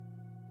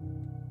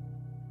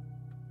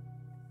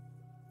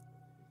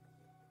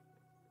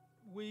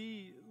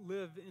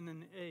live in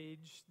an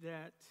age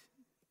that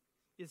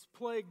is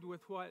plagued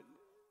with what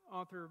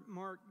author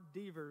Mark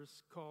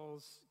Devers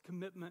calls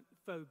commitment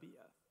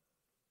phobia.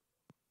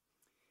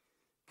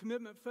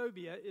 Commitment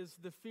phobia is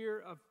the fear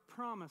of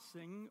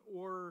promising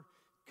or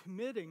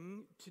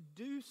committing to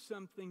do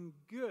something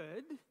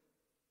good,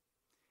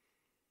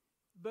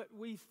 but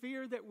we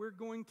fear that we're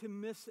going to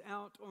miss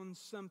out on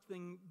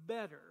something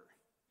better.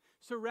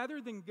 So rather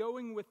than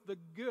going with the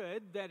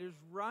good that is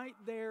right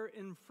there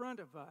in front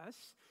of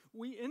us,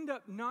 we end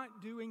up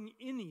not doing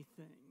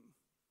anything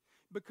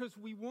because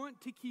we want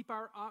to keep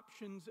our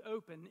options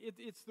open.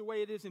 It's the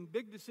way it is in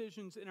big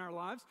decisions in our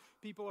lives.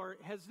 People are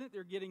hesitant.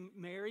 They're getting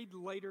married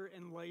later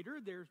and later.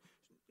 They're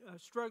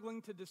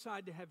struggling to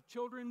decide to have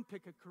children,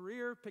 pick a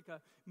career, pick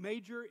a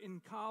major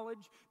in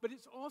college. But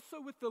it's also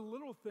with the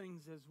little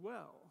things as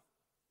well,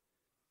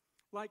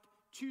 like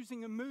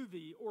choosing a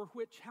movie or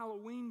which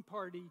Halloween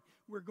party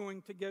we're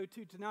going to go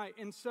to tonight.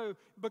 And so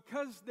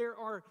because there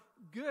are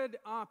good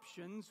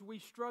options, we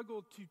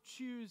struggle to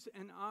choose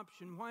an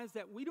option. Why is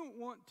that? We don't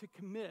want to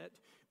commit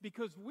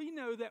because we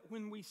know that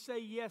when we say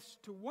yes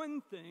to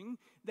one thing,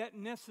 that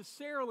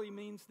necessarily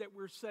means that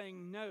we're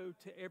saying no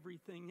to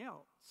everything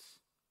else.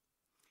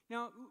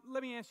 Now,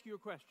 let me ask you a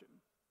question.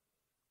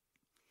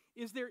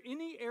 Is there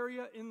any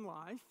area in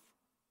life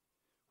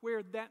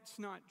where that's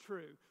not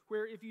true?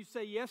 Where if you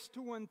say yes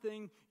to one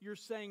thing, you're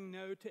saying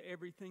no to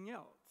everything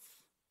else?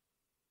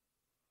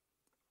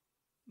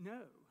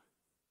 No.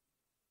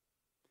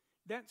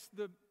 That's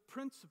the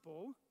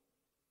principle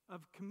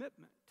of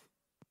commitment.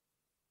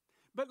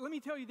 But let me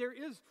tell you, there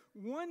is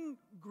one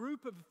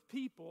group of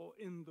people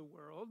in the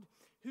world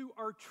who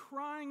are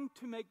trying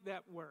to make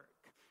that work,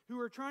 who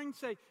are trying to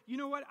say, you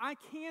know what, I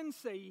can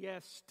say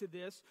yes to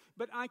this,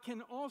 but I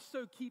can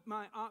also keep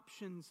my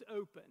options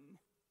open.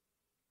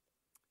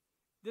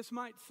 This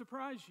might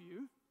surprise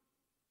you,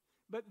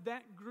 but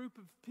that group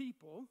of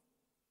people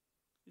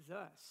is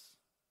us.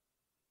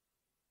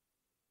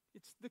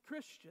 It's the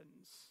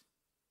Christians.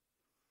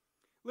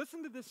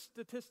 Listen to this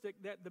statistic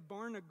that the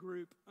Barna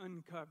Group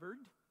uncovered.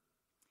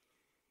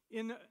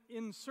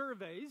 In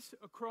surveys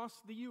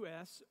across the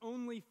U.S.,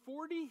 only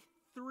 43%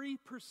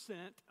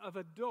 of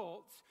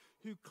adults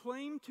who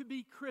claim to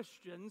be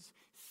Christians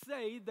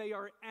say they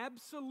are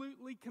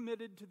absolutely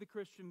committed to the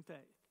Christian faith.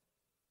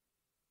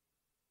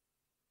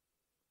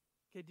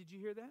 Okay, did you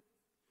hear that?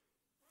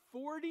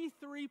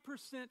 43%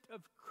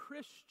 of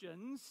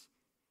Christians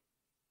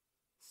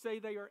say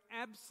they are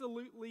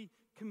absolutely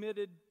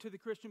committed to the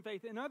Christian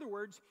faith. In other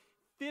words,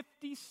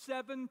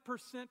 57%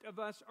 of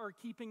us are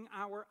keeping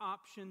our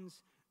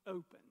options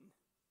open.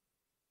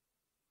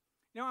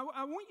 Now,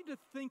 I want you to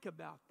think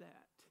about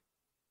that.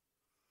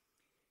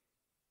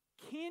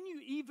 Can you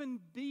even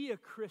be a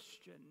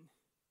Christian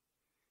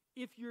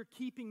if you're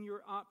keeping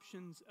your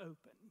options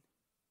open?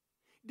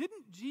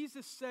 Didn't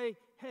Jesus say,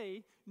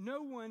 hey,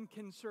 no one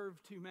can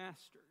serve two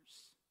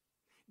masters?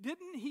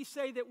 Didn't he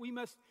say that we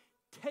must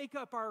take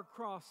up our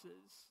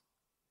crosses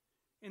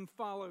and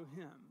follow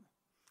him?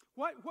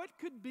 What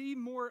could be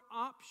more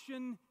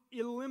option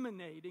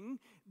eliminating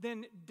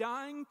than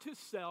dying to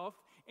self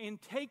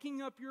and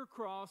taking up your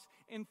cross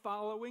and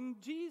following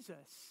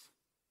Jesus?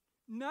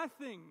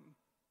 Nothing.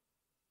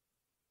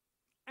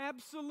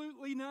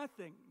 Absolutely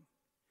nothing.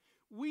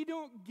 We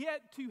don't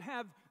get to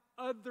have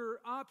other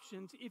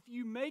options. If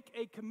you make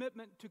a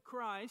commitment to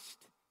Christ,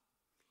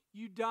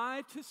 you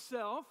die to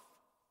self.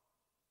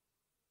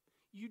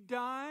 You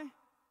die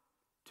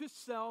to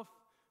self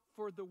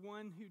for the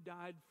one who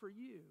died for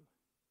you.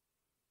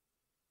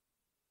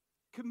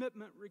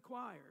 Commitment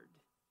required.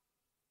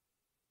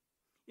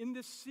 In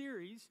this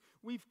series,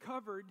 we've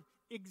covered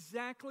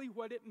exactly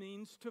what it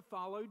means to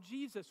follow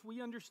Jesus.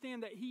 We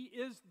understand that he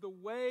is the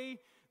way,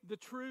 the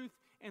truth,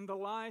 and the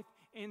life,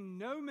 and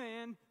no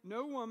man,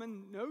 no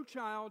woman, no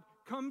child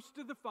comes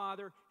to the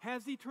Father,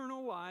 has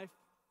eternal life,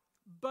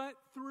 but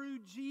through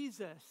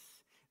Jesus.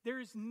 There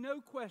is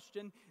no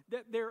question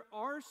that there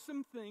are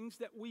some things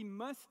that we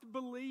must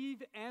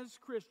believe as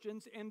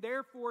Christians, and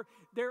therefore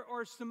there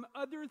are some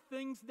other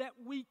things that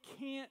we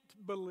can't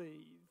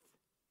believe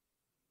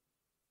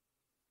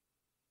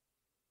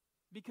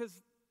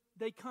because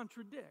they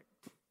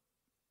contradict.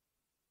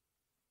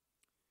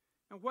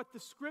 And what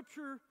the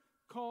Scripture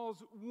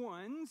calls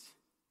ones,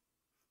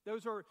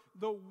 those are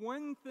the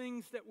one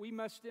things that we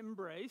must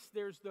embrace.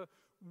 There's the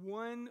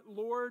one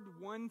Lord,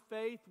 one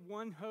faith,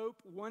 one hope,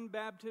 one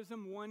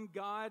baptism, one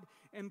God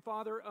and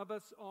Father of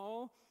us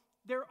all.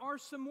 There are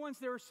some ones,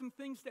 there are some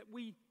things that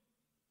we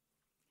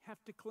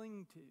have to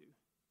cling to.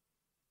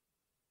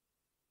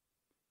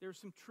 There are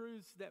some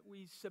truths that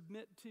we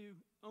submit to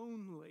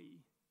only.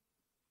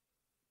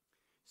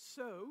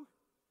 So,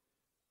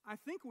 I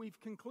think we've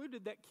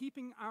concluded that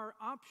keeping our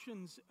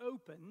options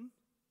open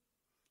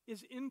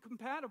is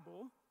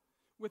incompatible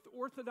with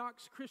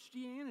Orthodox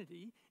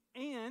Christianity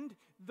and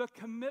the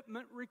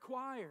commitment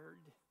required.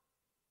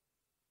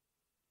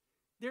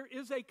 There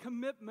is a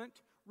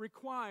commitment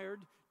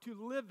required to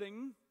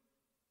living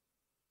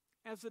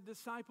as a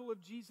disciple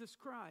of Jesus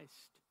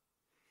Christ.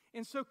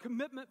 And so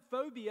commitment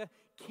phobia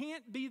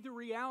can't be the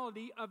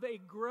reality of a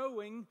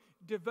growing,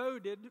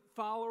 devoted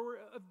follower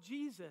of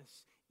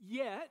Jesus.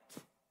 Yet,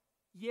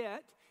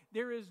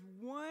 there is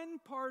one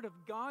part of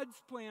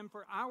God's plan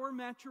for our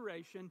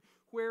maturation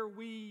where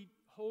we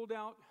hold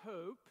out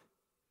hope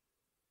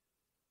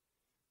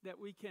that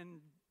we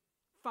can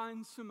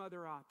find some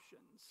other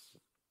options,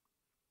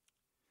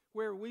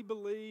 where we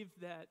believe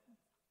that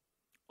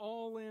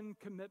all-in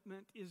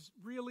commitment is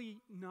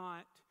really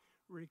not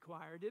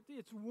required.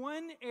 It's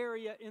one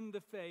area in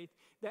the faith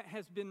that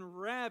has been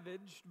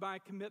ravaged by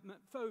commitment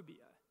phobia.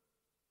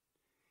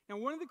 Now,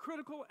 one of the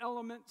critical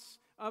elements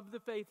of the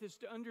faith is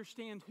to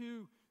understand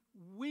who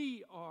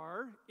we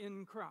are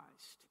in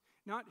Christ.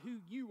 Not who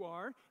you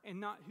are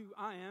and not who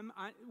I am.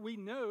 We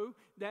know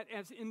that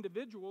as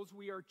individuals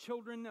we are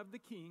children of the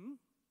King,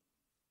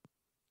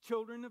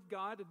 children of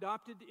God,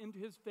 adopted into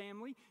His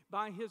family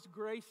by His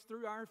grace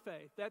through our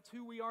faith. That's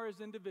who we are as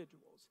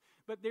individuals.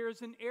 But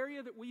there's an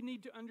area that we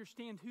need to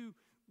understand who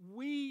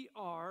we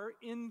are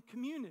in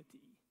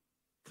community,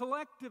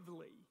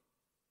 collectively.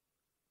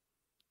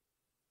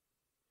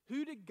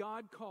 Who did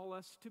God call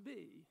us to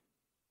be?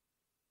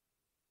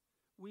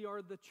 We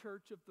are the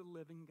church of the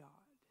living God.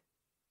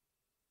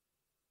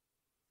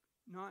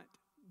 Not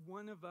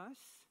one of us,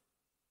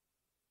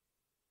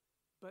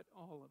 but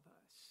all of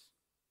us.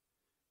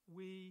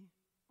 We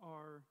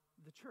are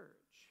the church.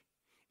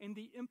 And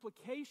the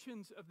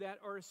implications of that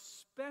are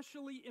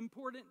especially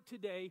important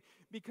today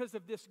because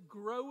of this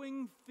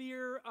growing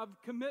fear of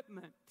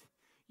commitment.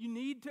 You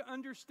need to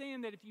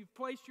understand that if you've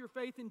placed your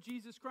faith in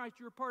Jesus Christ,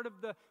 you're part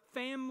of the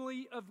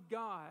family of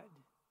God.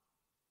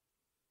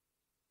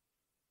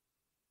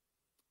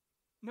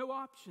 No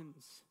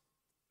options.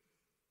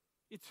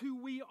 It's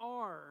who we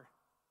are.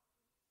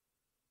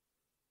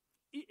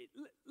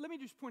 Let me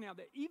just point out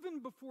that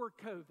even before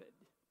COVID,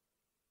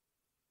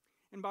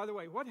 and by the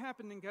way, what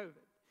happened in COVID?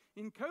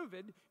 In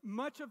COVID,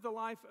 much of the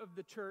life of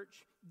the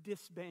church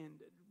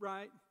disbanded,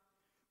 right?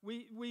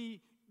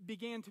 We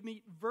began to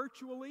meet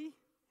virtually,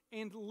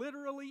 and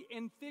literally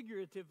and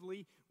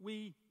figuratively,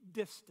 we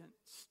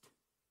distanced.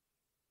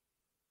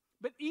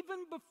 But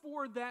even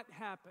before that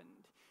happened,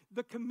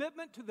 the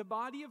commitment to the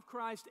body of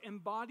Christ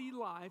and body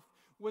life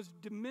was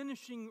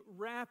diminishing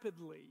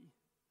rapidly.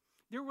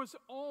 There was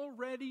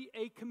already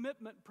a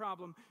commitment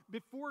problem.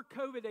 Before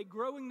COVID, a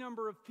growing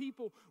number of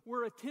people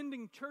were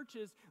attending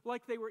churches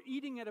like they were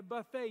eating at a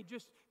buffet.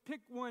 Just pick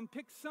one,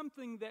 pick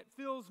something that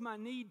fills my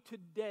need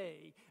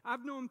today.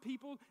 I've known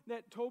people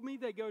that told me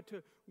they go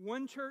to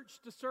one church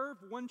to serve,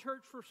 one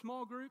church for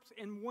small groups,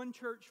 and one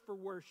church for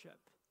worship.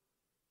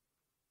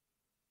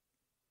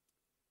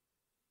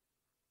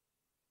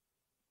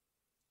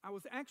 I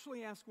was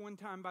actually asked one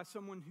time by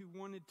someone who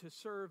wanted to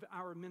serve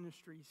our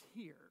ministries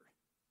here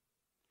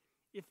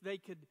if they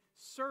could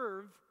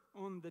serve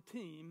on the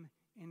team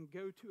and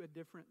go to a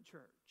different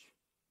church.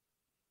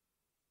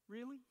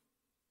 Really?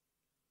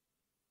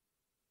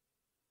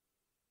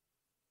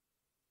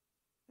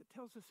 It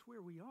tells us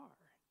where we are.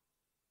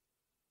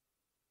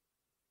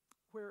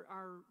 Where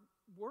our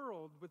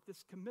world with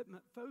this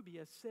commitment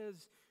phobia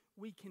says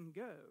we can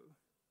go.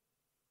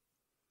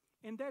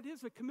 And that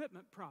is a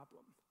commitment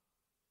problem.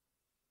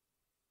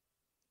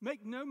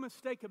 Make no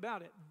mistake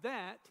about it,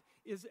 that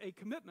is a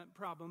commitment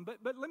problem. But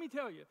let me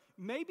tell you,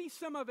 maybe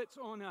some of it's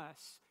on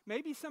us.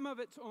 Maybe some of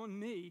it's on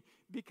me,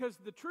 because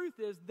the truth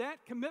is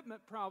that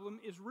commitment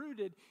problem is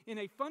rooted in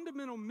a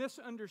fundamental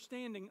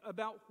misunderstanding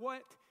about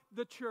what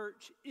the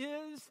church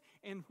is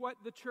and what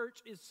the church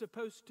is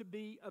supposed to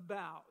be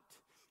about.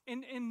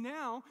 And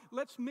now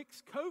let's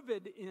mix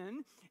COVID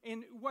in,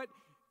 and what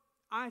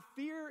I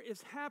fear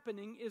is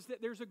happening is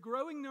that there's a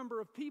growing number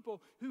of people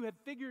who have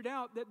figured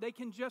out that they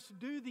can just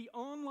do the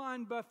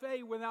online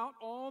buffet without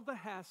all the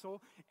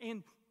hassle.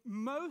 And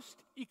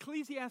most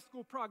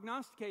ecclesiastical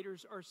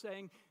prognosticators are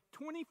saying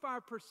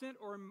 25%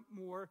 or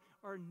more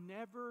are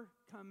never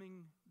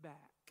coming back.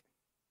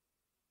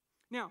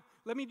 Now,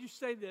 let me just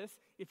say this,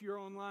 if you're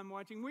online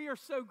watching, we are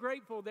so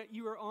grateful that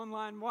you are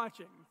online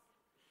watching.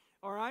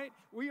 All right?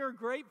 We are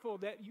grateful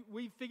that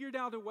we figured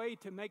out a way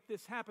to make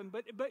this happen.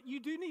 But you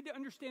do need to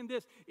understand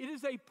this. It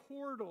is a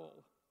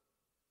portal.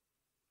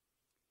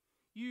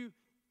 You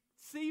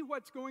see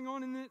what's going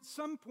on, and then at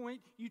some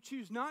point, you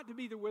choose not to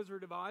be the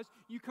Wizard of Oz.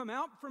 You come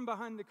out from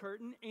behind the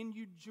curtain, and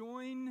you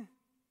join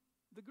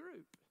the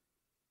group.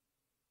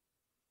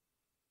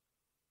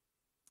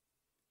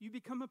 You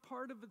become a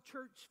part of the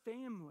church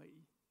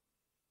family.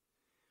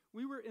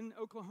 We were in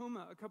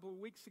Oklahoma a couple of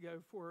weeks ago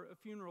for a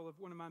funeral of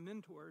one of my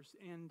mentors,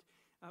 and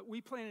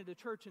we planted a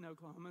church in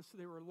Oklahoma, so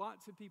there were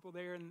lots of people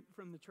there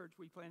from the church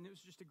we planted. It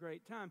was just a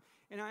great time.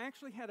 And I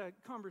actually had a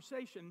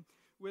conversation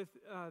with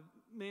a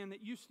man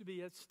that used to be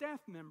a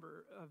staff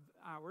member of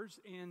ours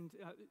and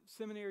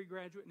seminary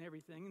graduate and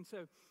everything. And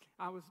so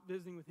I was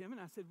visiting with him, and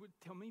I said, well,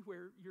 tell me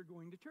where you're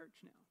going to church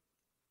now.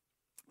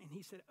 And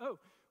he said, oh,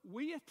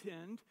 we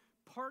attend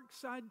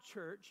Parkside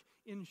Church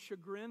in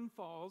Chagrin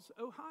Falls,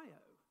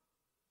 Ohio.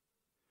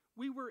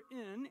 We were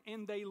in,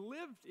 and they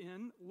lived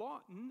in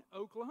Lawton,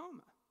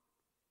 Oklahoma.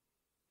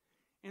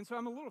 And so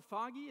I'm a little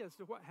foggy as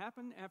to what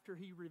happened after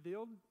he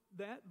revealed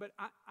that. But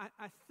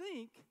I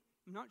think,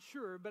 I'm not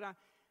sure, but I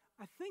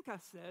think I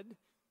said,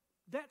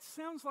 that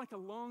sounds like a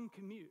long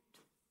commute.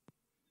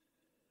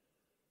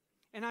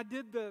 And I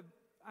did the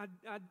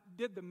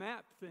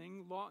map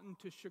thing, Lawton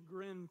to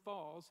Chagrin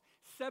Falls,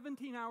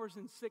 17 hours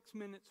and 6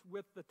 minutes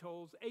with the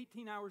tolls,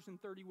 18 hours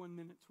and 31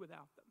 minutes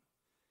without them.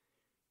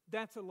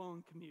 That's a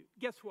long commute.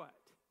 Guess what?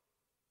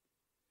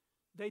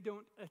 They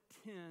don't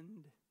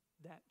attend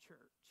that church.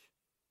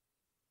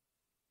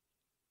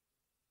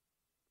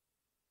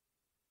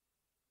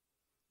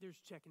 There's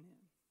checking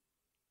in.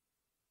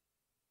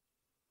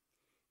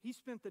 He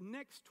spent the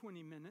next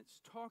 20 minutes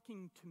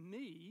talking to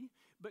me,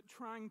 but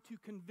trying to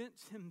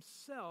convince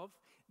himself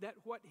that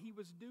what he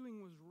was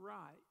doing was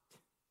right.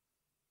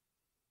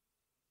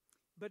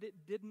 But it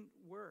didn't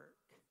work.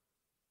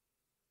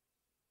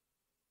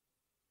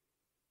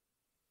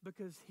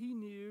 Because he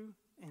knew,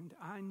 and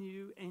I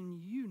knew, and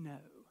you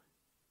know,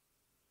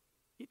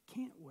 it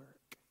can't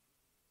work.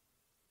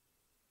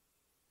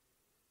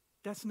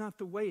 That's not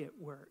the way it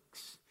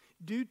works.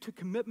 Due to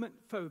commitment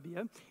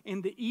phobia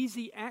and the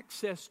easy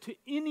access to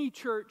any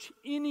church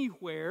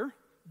anywhere,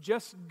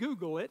 just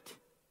Google it,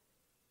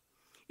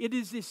 it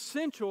is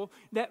essential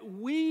that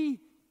we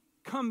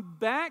come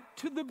back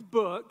to the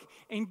book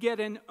and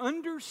get an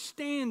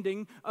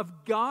understanding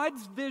of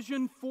God's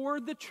vision for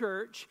the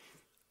church,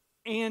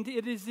 and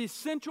it is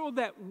essential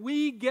that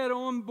we get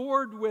on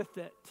board with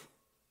it.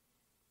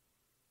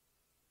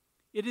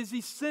 It is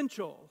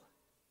essential.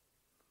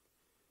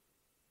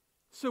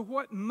 So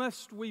what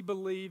must we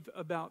believe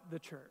about the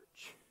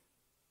church?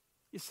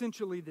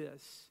 Essentially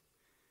this.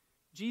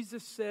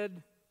 Jesus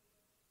said,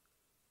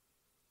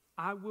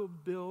 I will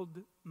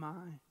build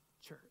my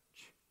church.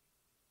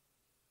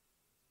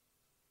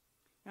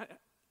 Now,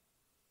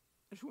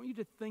 I just want you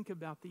to think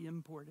about the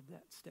import of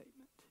that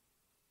statement.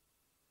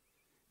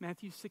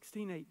 Matthew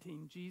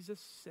 16:18, Jesus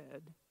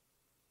said,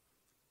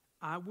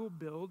 I will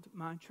build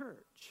my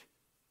church.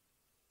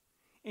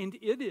 And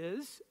it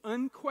is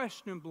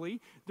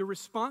unquestionably the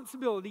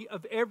responsibility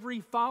of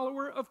every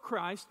follower of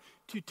Christ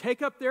to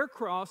take up their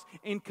cross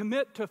and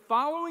commit to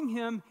following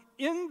him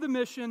in the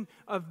mission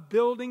of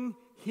building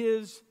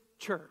his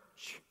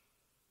church.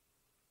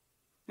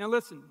 Now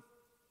listen,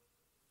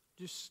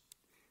 just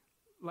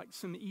like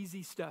some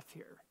easy stuff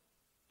here.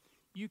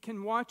 You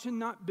can watch and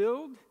not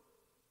build.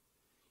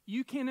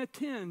 You can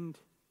attend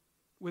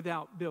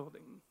without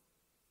building.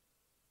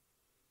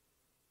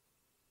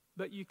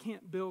 But you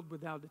can't build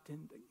without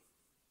attending.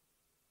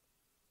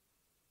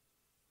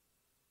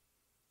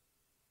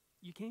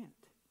 You can't.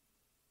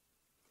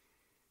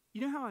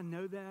 You know how I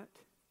know that?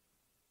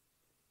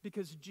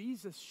 Because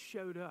Jesus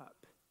showed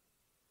up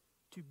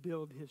to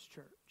build his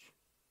church.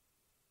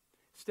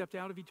 Stepped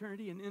out of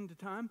eternity and into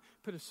time,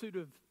 put a suit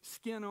of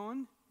skin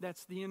on.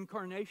 That's the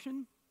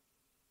incarnation.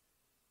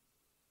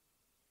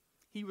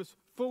 He was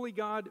fully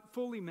God,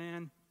 fully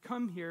man,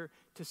 come here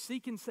to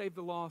seek and save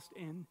the lost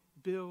and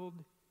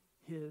build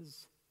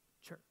his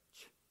church.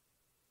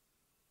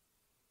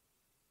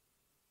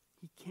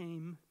 He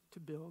came to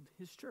build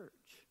his church.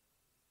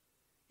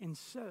 And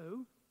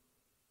so,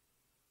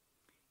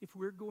 if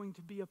we're going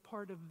to be a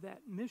part of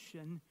that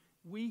mission,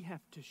 we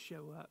have to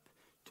show up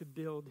to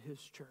build his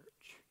church.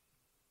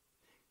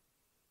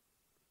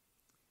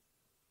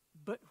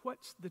 But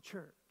what's the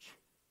church?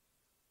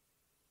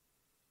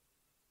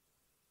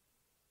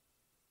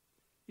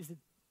 Is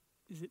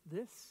it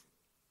this?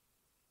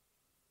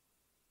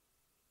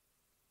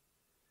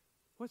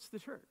 What's the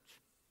church?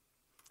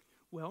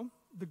 Well,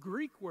 the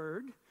Greek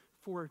word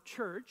for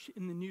church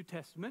in the New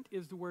Testament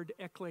is the word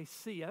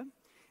ekklesia.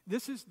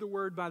 This is the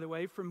word, by the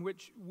way, from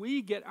which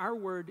we get our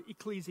word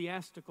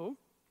ecclesiastical.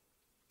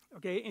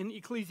 Okay, and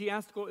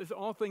ecclesiastical is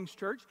all things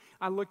church.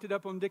 I looked it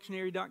up on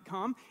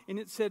dictionary.com, and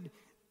it said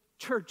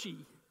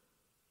churchy.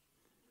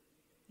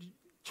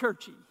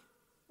 Churchy,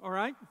 all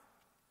right?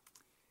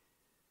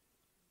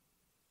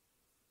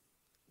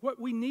 What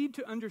we need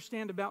to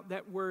understand about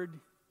that word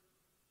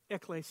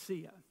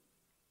ekklesia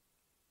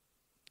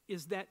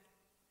is that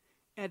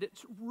at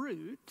its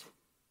root,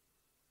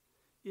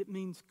 it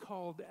means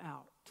called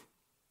out.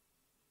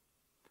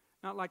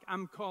 Not like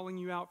I'm calling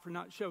you out for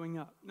not showing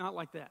up. Not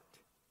like that.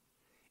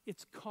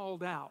 It's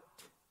called out.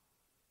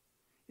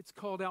 It's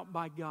called out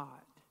by God.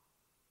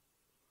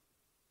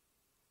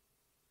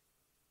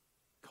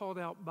 Called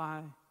out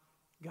by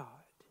God.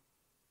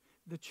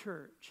 The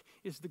church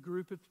is the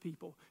group of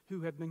people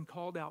who have been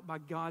called out by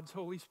God's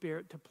Holy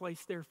Spirit to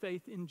place their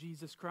faith in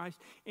Jesus Christ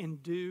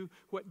and do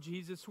what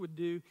Jesus would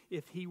do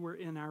if he were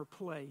in our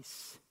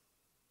place.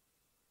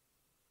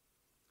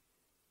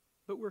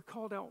 But we're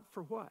called out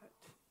for what?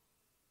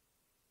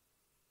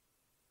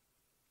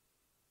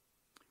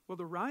 Well,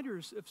 the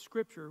writers of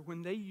Scripture,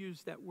 when they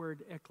used that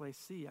word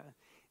ekklesia,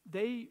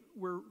 they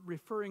were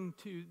referring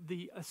to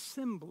the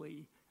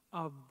assembly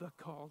of the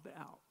called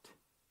out.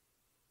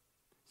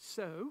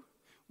 So,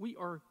 we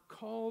are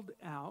called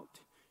out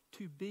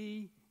to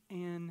be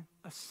an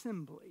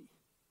assembly.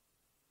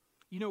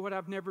 You know what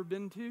I've never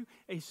been to?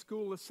 A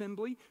school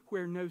assembly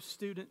where no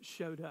students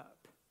showed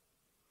up.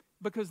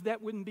 Because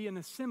that wouldn't be an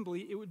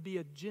assembly, it would be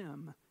a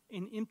gym,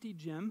 an empty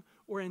gym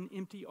or an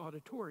empty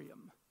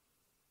auditorium.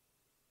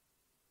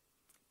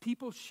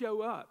 People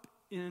show up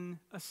in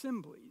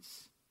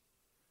assemblies.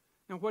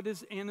 Now, what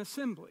is an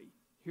assembly?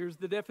 Here's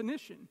the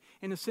definition.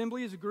 An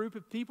assembly is a group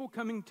of people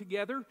coming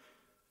together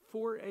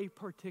for a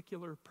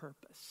particular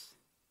purpose.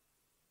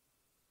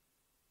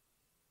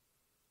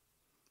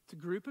 It's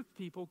a group of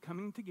people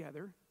coming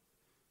together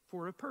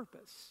for a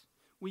purpose.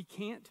 We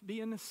can't be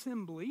an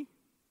assembly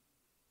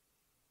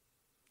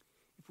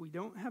if we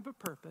don't have a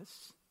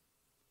purpose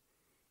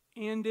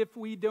and if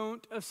we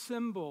don't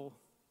assemble.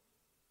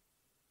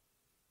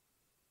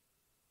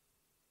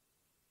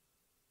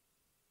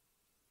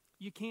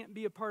 You can't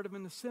be a part of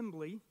an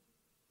assembly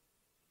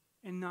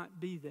and not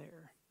be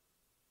there.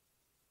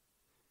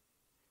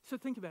 So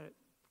think about it.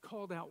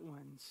 Called out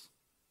ones.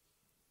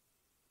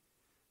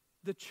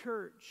 The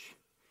church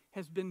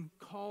has been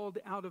called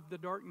out of the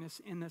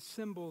darkness and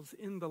assembles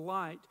in the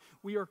light.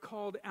 We are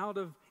called out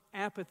of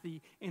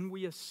apathy and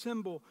we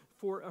assemble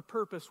for a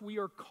purpose. We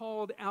are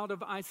called out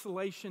of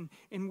isolation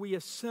and we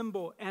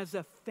assemble as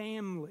a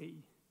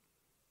family.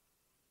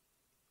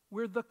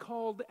 We're the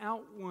called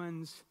out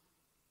ones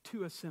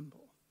to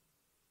assemble.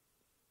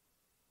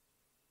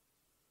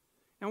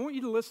 Now, I want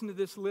you to listen to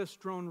this list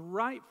drawn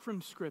right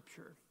from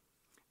Scripture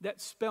that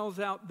spells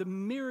out the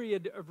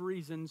myriad of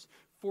reasons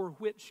for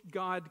which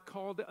God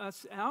called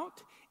us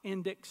out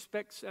and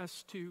expects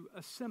us to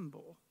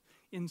assemble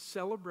in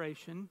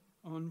celebration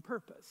on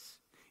purpose.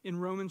 In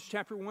Romans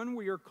chapter 1,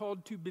 we are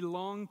called to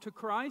belong to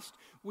Christ.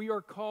 We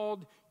are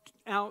called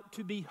out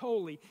to be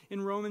holy.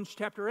 In Romans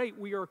chapter 8,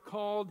 we are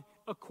called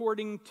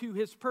according to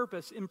His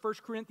purpose. In 1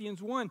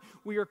 Corinthians 1,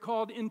 we are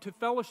called into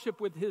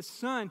fellowship with His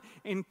Son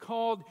and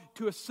called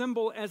to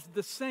assemble as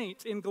the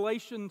saints. In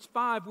Galatians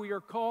 5, we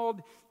are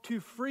called to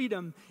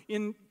freedom.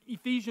 In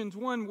Ephesians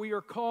 1, we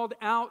are called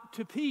out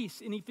to peace.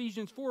 In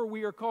Ephesians 4,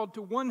 we are called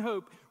to one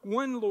hope,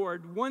 one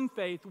Lord, one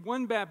faith,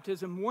 one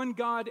baptism, one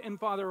God and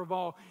Father of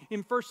all.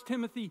 In 1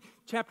 Timothy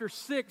chapter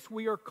 6,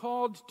 we are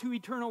called to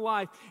eternal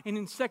life. And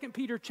in 2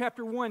 Peter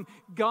chapter 1,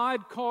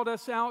 God called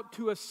us out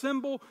to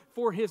assemble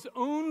for His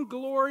own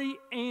glory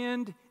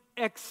and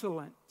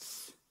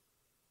excellence.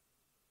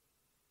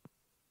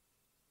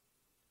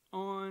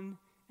 On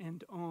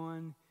and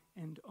on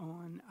and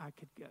on I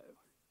could go.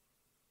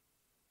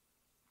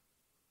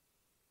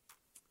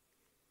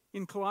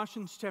 In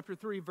Colossians chapter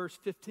 3, verse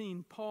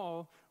 15,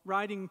 Paul,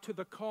 writing to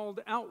the called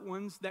out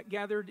ones that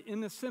gathered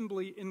in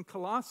assembly in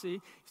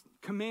Colossae,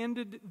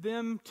 commanded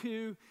them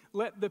to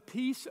let the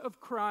peace of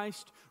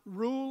Christ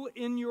rule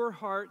in your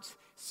hearts,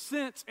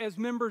 since as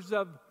members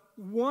of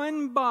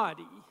one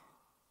body,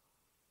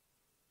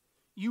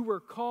 you were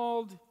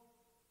called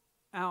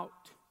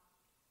out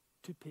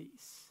to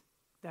peace.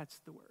 That's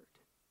the word.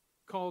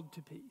 Called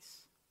to peace.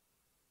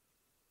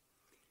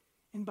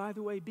 And by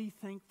the way, be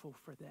thankful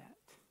for that.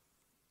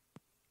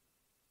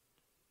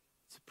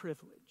 It's a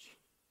privilege.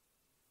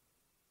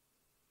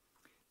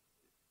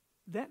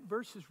 That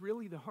verse is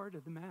really the heart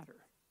of the matter.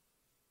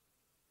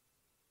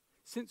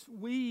 Since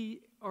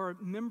we are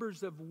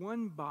members of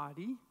one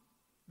body,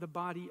 the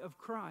body of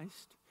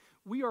Christ,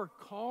 we are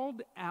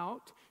called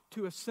out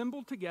to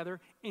assemble together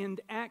and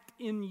act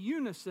in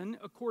unison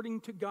according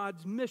to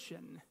God's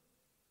mission,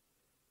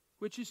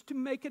 which is to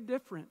make a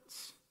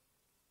difference,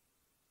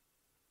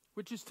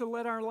 which is to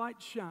let our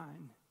light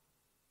shine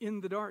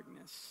in the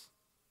darkness.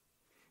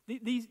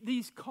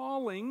 These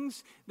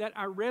callings that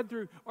I read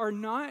through are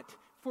not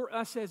for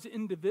us as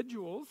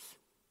individuals.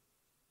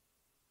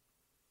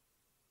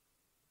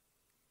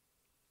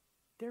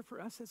 They're for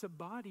us as a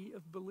body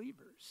of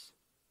believers.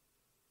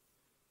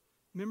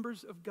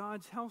 Members of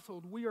God's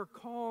household. We are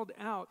called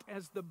out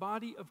as the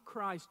body of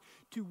Christ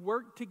to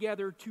work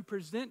together to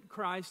present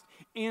Christ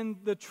and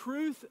the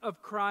truth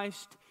of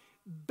Christ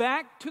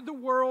back to the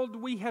world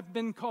we have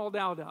been called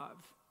out of.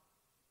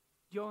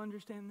 Do y'all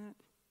understand that?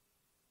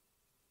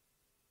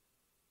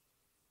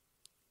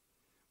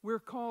 We're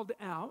called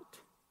out,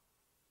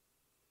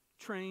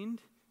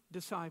 trained,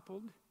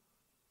 discipled,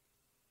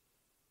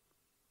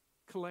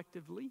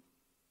 collectively,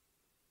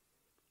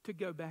 to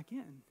go back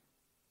in.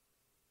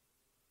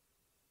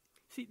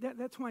 See,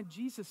 that's why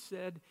Jesus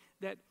said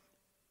that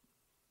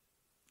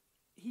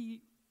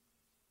He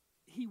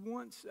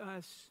wants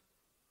us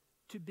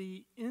to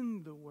be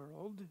in the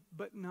world,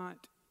 but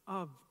not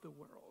of the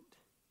world.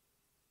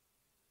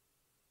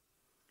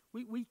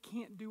 We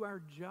can't do our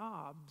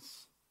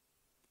jobs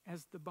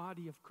as the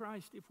body of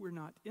Christ if we're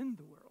not in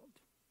the world.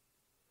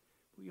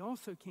 We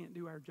also can't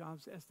do our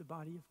jobs as the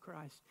body of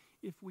Christ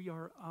if we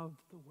are of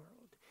the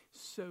world.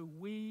 So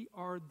we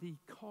are the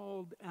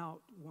called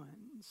out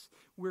ones.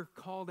 We're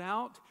called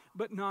out,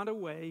 but not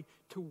away,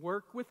 to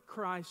work with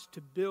Christ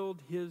to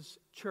build His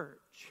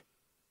church.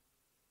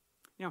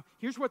 Now,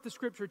 here's what the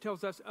Scripture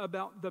tells us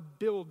about the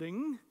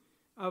building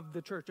of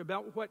the church,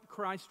 about what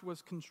Christ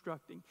was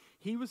constructing.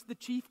 He was the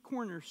chief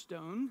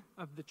cornerstone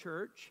of the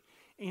church,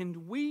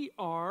 and we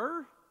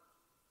are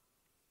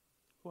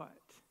what?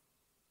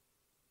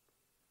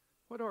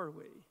 What are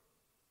we?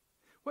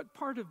 What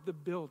part of the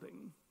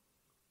building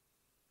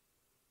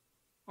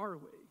are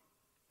we?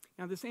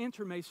 Now, this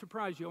answer may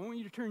surprise you. I want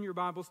you to turn your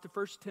Bibles to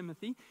 1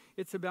 Timothy.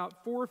 It's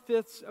about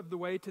 4/5 of the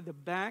way to the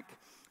back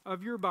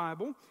of your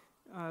Bible.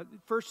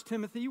 1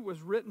 Timothy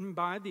was written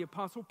by the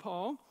Apostle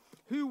Paul,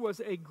 who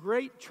was a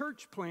great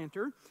church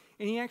planter,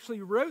 and he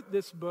actually wrote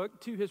this book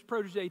to his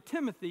protege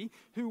Timothy,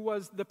 who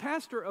was the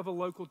pastor of a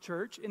local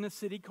church in a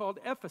city called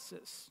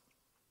Ephesus.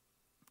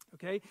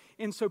 Okay,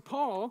 and so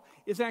Paul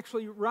is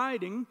actually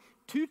writing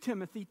to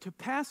Timothy to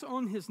pass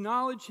on his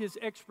knowledge, his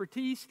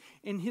expertise,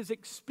 and his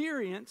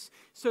experience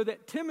so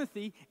that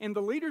Timothy and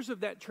the leaders of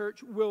that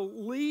church will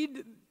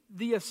lead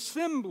the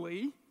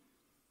assembly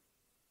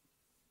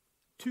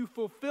to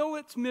fulfill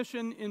its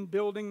mission in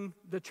building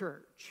the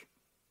church.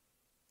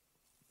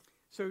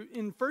 So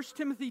in 1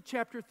 Timothy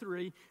chapter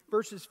 3,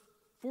 verses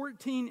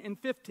 14 and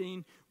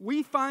 15,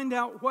 we find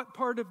out what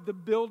part of the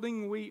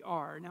building we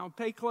are. Now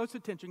pay close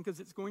attention because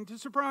it's going to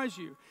surprise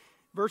you.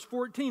 Verse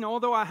 14,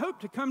 although I hope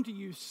to come to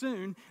you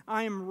soon,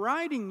 I am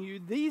writing you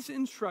these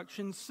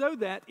instructions so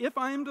that if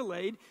I am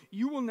delayed,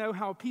 you will know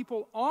how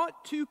people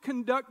ought to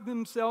conduct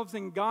themselves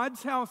in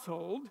God's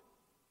household,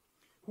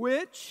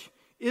 which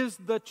is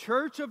the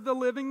church of the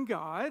living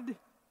God,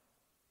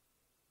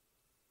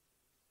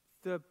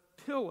 the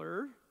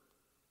pillar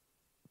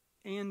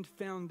and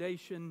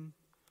foundation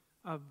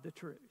of the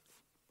truth.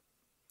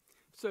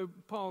 So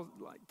Paul,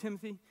 like,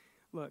 Timothy,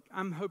 look,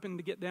 I'm hoping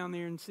to get down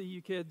there and see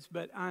you kids,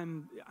 but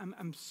I'm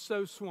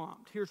so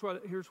swamped. Here's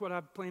what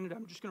I've planned.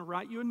 I'm just going to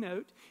write you a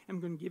note.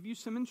 I'm going to give you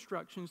some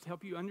instructions to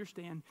help you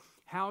understand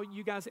how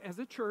you guys as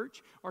a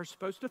church are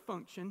supposed to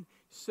function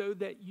so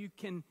that you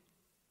can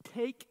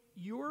take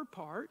your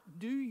part,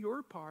 do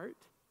your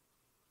part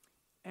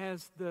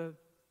as the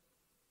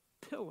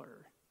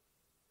pillar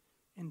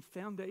and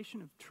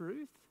foundation of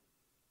truth.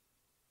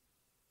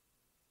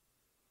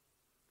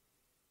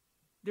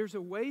 There's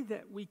a way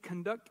that we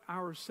conduct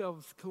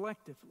ourselves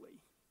collectively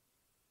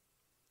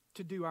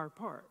to do our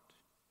part.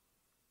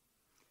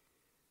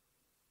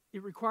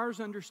 It requires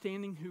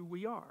understanding who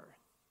we are.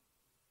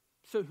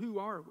 So who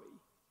are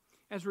we?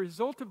 As a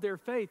result of their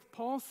faith,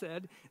 Paul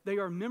said they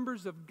are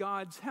members of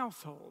God's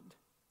household.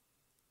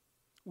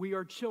 We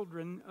are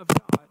children of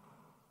God.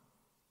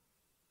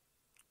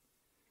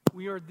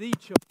 We are the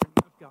children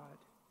of God.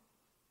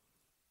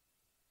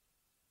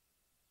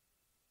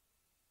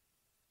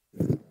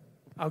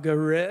 I'll go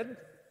red.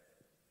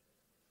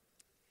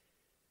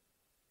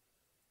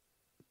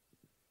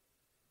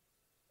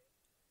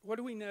 What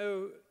do we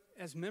know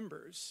as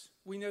members?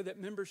 We know that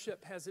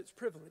membership has its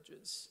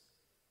privileges.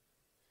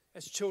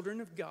 As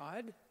children of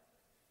God,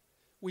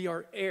 we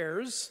are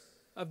heirs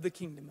of the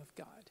kingdom of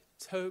God.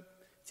 It's hope,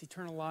 it's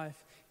eternal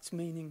life, it's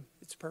meaning,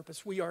 it's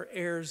purpose. We are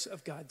heirs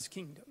of God's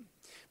kingdom.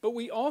 But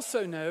we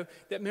also know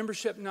that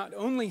membership not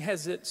only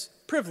has its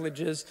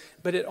privileges,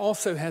 but it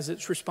also has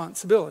its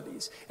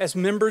responsibilities. As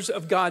members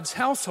of God's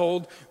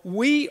household,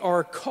 we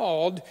are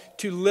called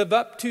to live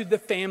up to the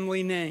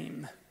family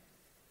name,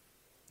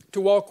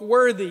 to walk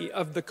worthy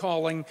of the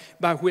calling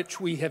by which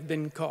we have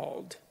been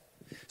called.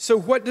 So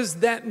what does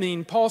that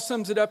mean? Paul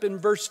sums it up in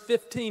verse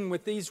 15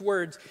 with these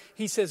words.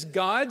 He says,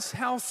 God's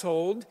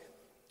household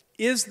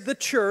is the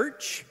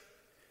church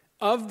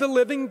of the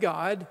living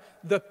God,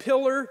 the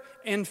pillar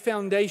and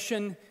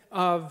foundation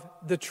of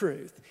the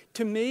truth.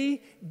 To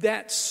me,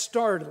 that's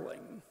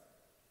startling.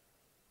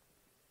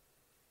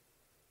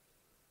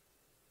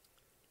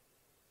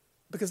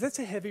 Because that's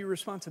a heavy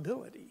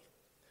responsibility.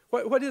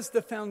 What is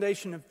the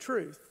foundation of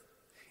truth?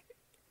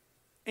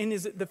 And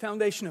is it the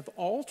foundation of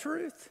all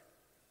truth?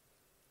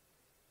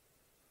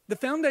 The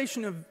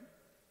foundation of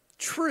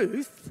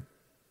truth,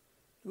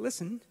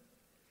 listen,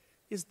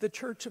 is the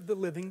church of the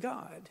living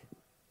God.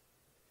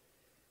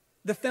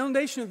 The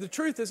foundation of the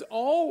truth is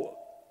all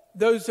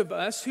those of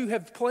us who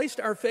have placed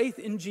our faith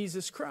in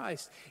Jesus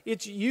Christ.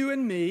 It's you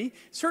and me,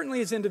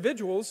 certainly as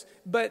individuals,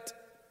 but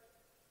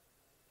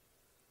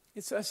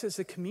it's us as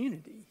a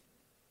community.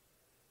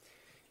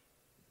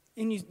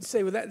 And you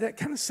say, well, that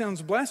kind of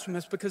sounds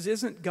blasphemous because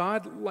isn't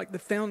God like the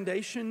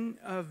foundation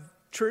of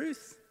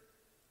truth?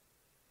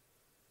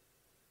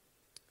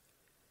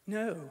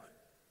 No.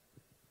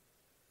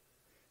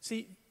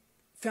 See,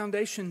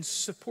 foundations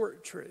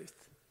support truth.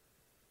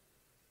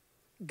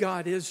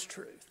 God is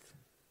truth.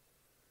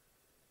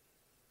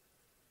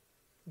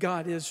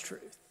 God is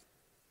truth.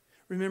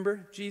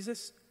 Remember,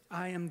 Jesus,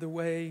 I am the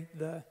way,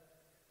 the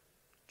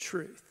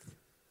truth.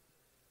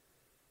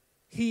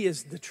 He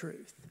is the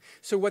truth.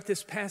 So what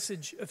this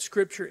passage of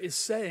Scripture is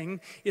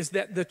saying is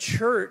that the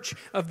church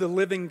of the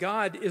living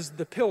God is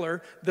the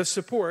pillar, the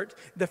support,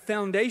 the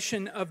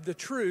foundation of the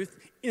truth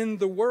in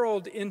the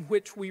world in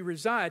which we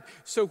reside.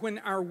 So when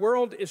our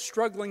world is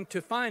struggling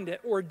to find it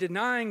or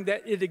denying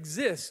that it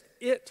exists,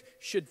 it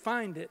should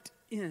find it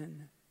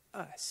in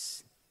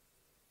us.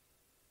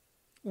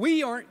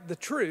 We aren't the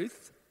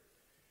truth,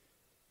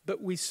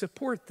 but we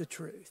support the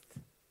truth.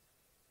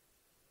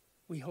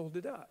 We hold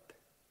it up.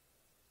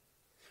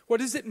 What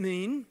does it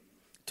mean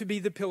to be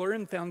the pillar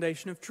and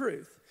foundation of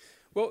truth?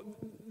 Well,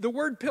 the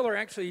word pillar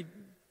actually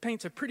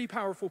paints a pretty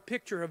powerful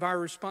picture of our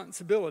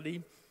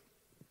responsibility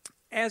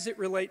as it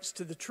relates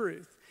to the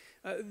truth.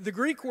 The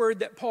Greek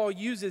word that Paul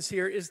uses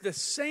here is the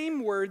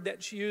same word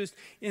that's used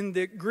in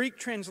the Greek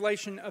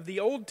translation of the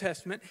Old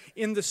Testament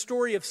in the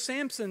story of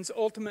Samson's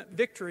ultimate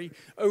victory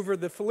over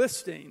the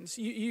Philistines.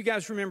 You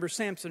guys remember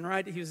Samson,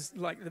 right? He was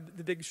like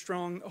the big,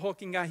 strong,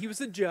 hulking guy. He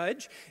was a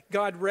judge.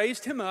 God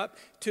raised him up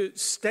to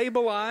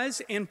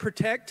stabilize and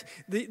protect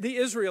the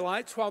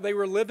Israelites while they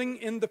were living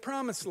in the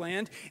Promised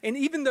Land. And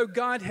even though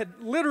God had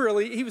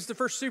literally, he was the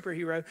first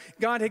superhero,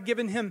 God had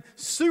given him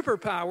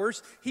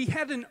superpowers, he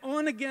had an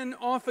on-again,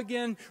 off-again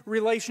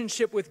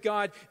relationship with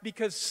God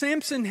because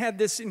Samson had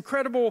this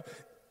incredible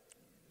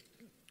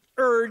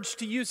urge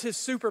to use his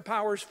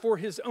superpowers for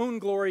his own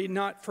glory,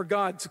 not for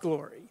God's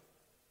glory.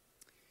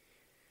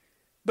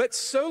 But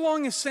so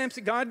long as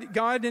Samson,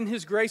 God in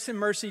his grace and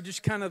mercy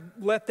just kind of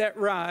let that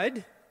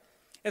ride,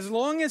 as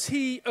long as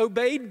he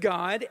obeyed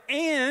God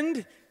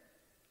and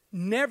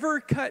never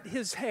cut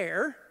his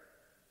hair,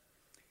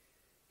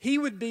 he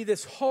would be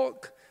this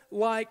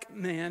Hulk-like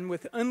man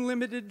with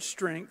unlimited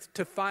strength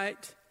to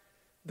fight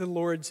the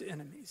Lord's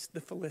enemies, the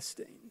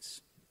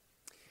Philistines.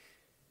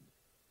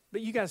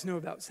 But you guys know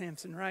about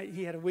Samson, right?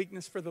 He had a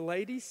weakness for the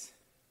ladies.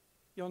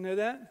 Y'all know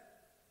that?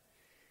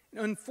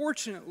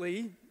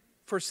 Unfortunately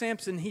for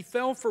Samson, he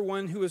fell for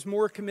one who was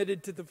more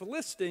committed to the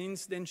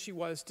Philistines than she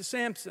was to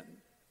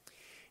Samson.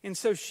 And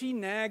so she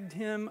nagged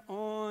him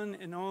on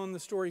and on the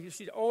story.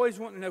 She'd always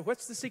want to know,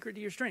 what's the secret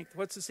to your strength?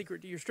 What's the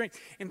secret to your strength?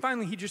 And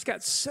finally, he just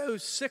got so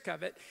sick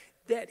of it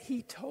that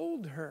he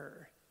told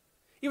her.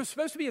 It was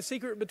supposed to be a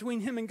secret between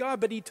him and God,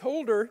 but he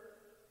told her.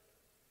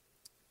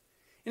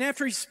 And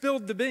after he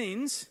spilled the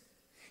beans,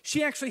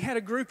 she actually had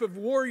a group of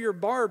warrior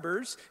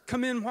barbers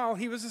come in while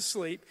he was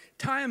asleep,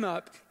 tie him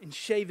up, and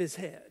shave his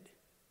head.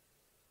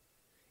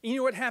 And you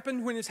know what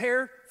happened when his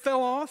hair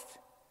fell off?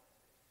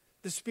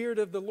 The Spirit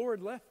of the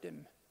Lord left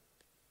him.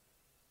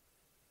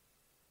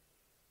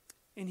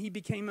 And he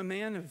became a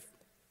man of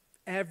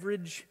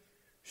average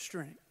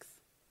strength.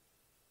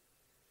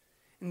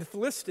 And the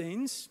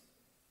Philistines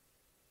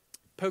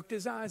poked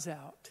his eyes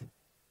out. And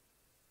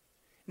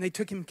they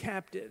took him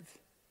captive.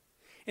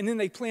 And then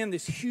they planned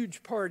this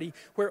huge party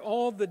where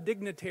all the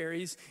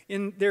dignitaries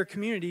in their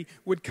community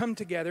would come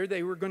together.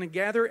 They were going to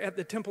gather at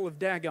the temple of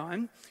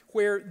Dagon,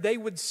 where they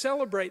would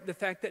celebrate the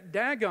fact that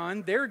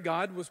Dagon, their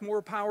god, was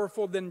more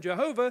powerful than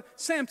Jehovah,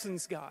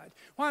 Samson's God.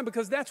 Why?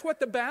 Because that's what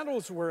the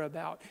battles were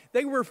about.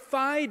 They were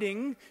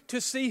fighting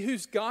to see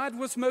whose God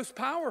was most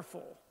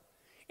powerful.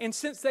 And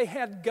since they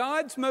had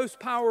God's most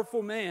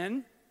powerful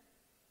man,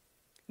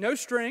 no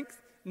strength,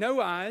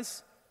 no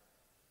eyes,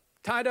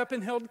 tied up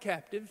and held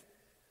captive,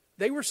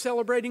 they were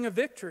celebrating a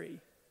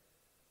victory.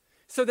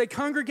 So they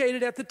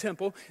congregated at the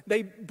temple.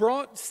 They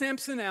brought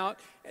Samson out.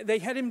 They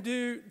had him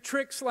do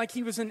tricks like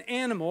he was an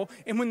animal.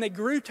 And when they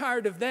grew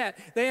tired of that,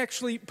 they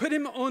actually put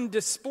him on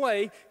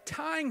display,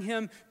 tying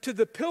him to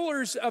the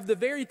pillars of the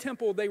very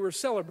temple they were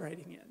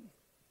celebrating in,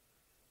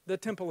 the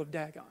temple of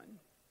Dagon.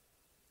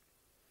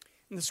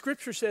 And the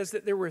scripture says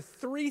that there were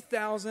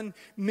 3,000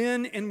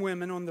 men and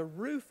women on the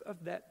roof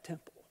of that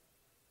temple.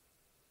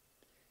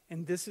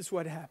 And this is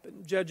what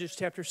happened. Judges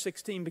chapter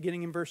 16,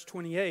 beginning in verse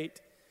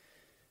 28.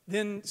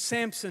 Then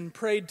Samson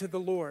prayed to the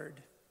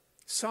Lord,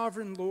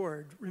 "Sovereign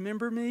Lord,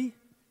 remember me?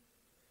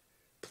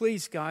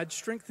 Please, God,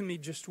 strengthen me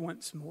just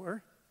once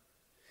more.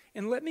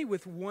 And let me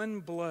with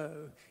one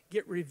blow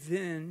get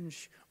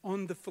revenge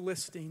on the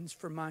Philistines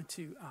for my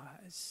 2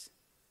 eyes."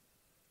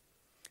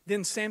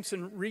 Then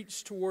Samson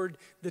reached toward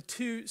the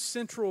 2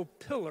 central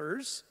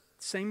pillars,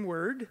 same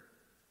word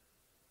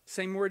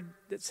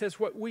that says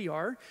what we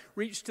are,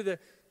 reached to the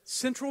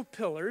central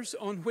pillars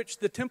on which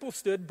the temple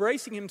stood,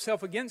 bracing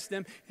himself against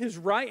them, his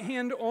right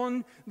hand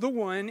on the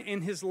one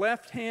and his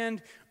left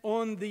hand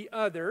on the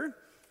other.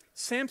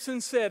 Samson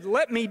said,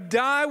 "Let me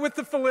die with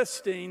the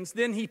Philistines."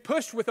 Then he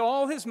pushed with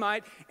all his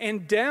might,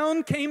 and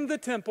down came the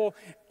temple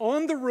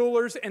on the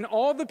rulers and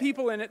all the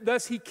people in it.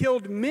 Thus he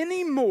killed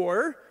many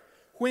more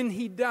when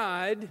he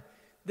died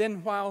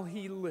than while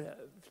he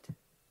lived.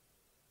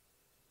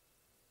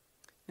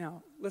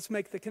 Now, let's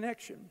make the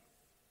connection.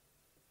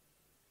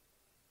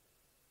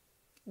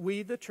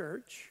 We, the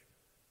church,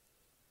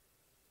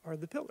 are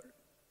the pillar.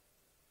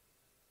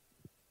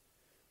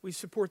 We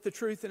support the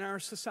truth in our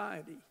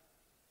society,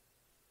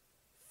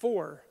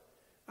 for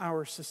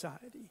our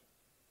society.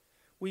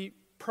 We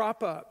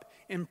prop up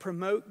and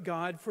promote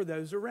God for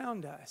those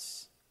around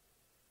us.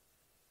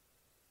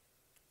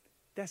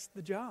 That's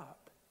the job.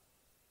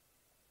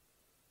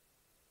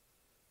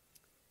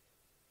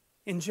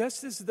 And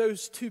just as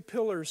those 2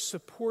 pillars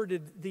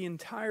supported the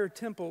entire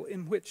temple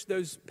in which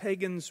those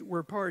pagans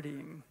were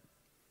partying,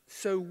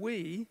 so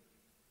we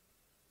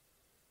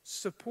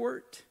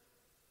support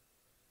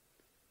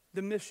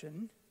the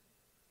mission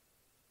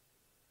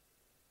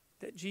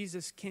that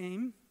Jesus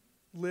came,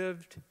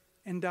 lived,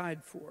 and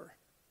died for.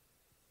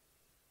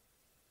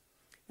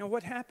 Now,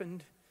 what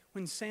happened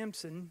when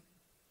Samson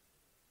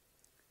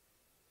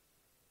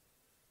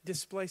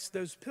displaced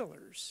those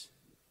pillars?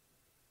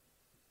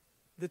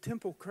 the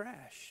temple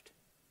crashed,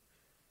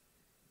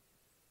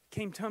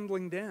 came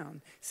tumbling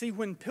down. See,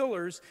 when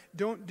pillars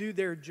don't do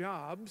their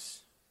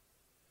jobs,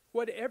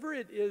 whatever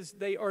it is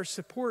they are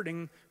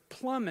supporting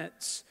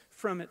plummets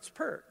from its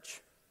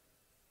perch.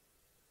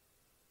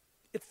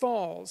 It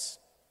falls.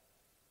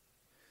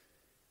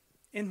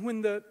 And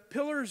when the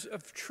pillars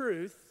of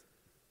truth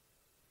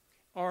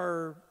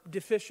are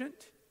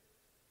deficient,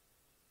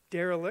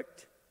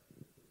 derelict,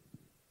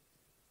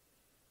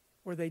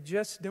 or they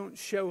just don't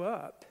show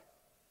up,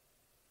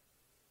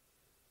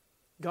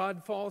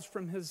 God falls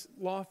from his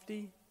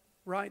lofty,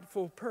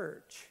 rightful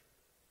perch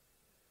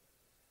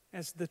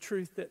as the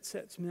truth that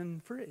sets men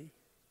free.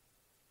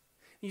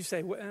 You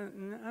say, well,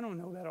 I don't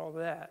know about all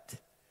that.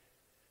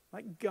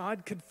 Like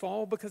God could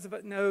fall because of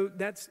it? No,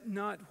 that's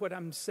not what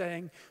I'm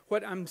saying.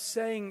 What I'm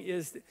saying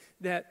is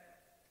that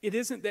it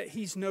isn't that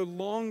he's no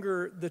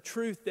longer the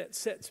truth that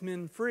sets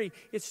men free.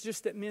 It's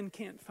just that men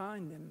can't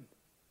find him.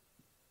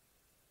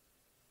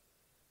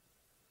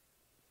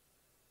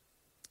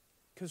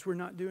 Because we're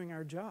not doing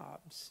our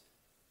jobs.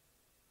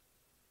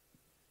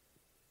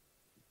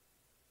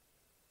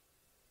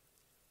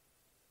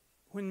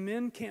 When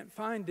men can't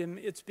find him,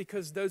 it's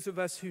because those of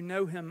us who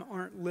know him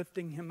aren't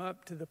lifting him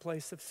up to the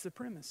place of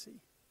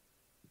supremacy.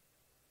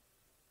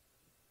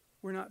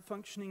 We're not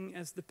functioning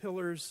as the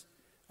pillars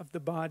of the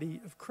body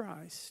of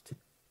Christ.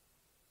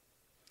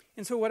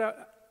 And so what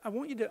I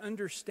want you to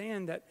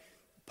understand that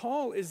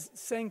Paul is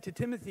saying to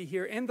Timothy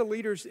here and the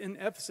leaders in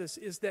Ephesus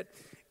is that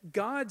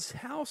God's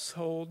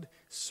household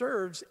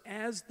serves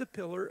as the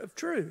pillar of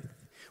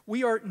truth.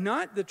 We are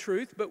not the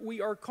truth, but we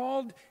are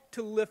called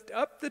to lift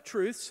up the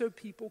truth so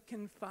people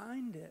can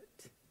find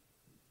it.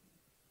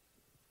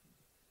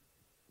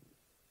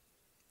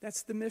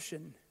 That's the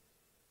mission.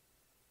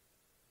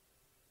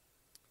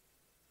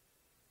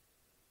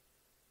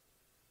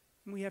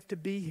 We have to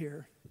be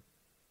here.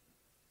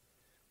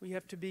 We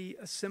have to be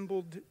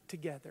assembled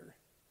together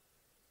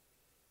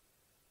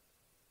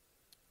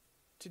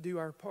to do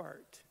our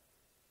part.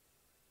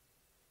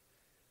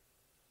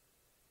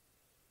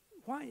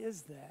 Why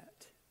is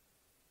that?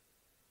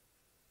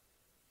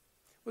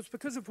 Well, it's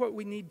because of what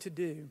we need to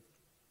do.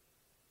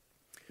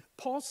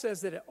 Paul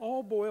says that it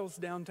all boils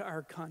down to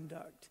our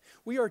conduct.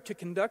 We are to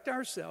conduct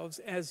ourselves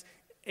as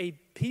a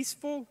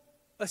peaceful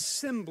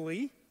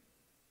assembly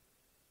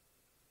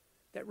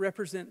that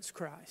represents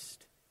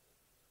Christ.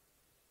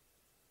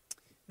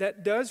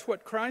 That does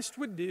what Christ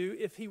would do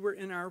if he were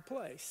in our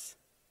place.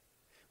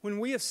 When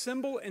we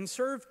assemble and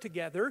serve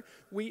together,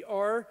 we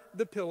are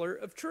the pillar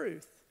of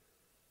truth.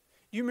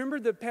 You remember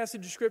the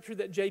passage of Scripture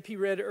that JP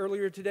read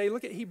earlier today?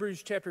 Look at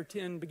Hebrews chapter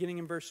 10, beginning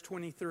in verse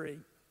 23.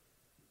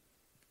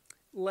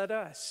 Let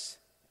us,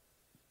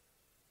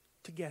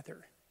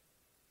 together,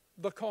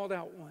 the called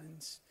out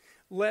ones,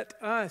 let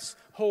us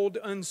hold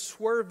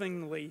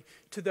unswervingly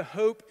to the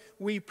hope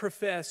we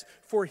profess,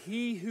 for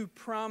he who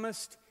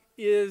promised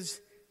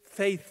is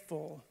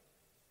faithful.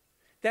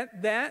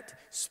 That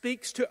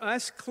speaks to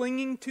us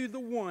clinging to the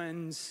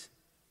ones.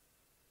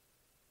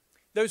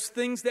 Those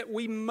things that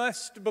we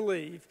must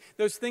believe,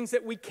 those things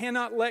that we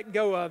cannot let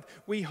go of,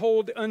 we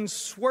hold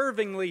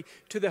unswervingly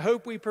to the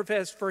hope we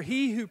profess, for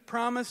he who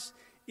promised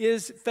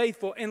is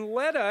faithful. And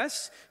let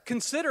us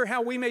consider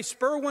how we may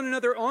spur one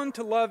another on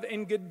to love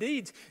and good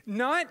deeds,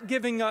 not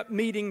giving up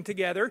meeting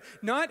together,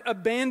 not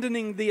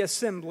abandoning the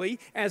assembly,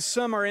 as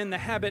some are in the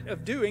habit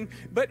of doing,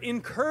 but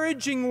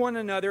encouraging one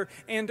another,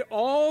 and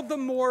all the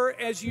more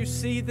as you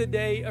see the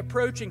day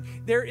approaching.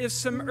 There is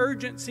some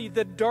urgency.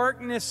 The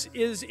darkness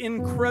is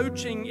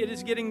encroaching. It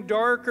is getting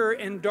darker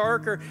and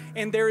darker,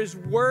 and there is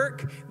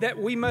work that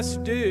we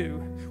must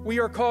do. We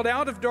are called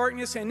out of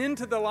darkness and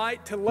into the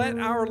light to let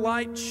our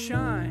light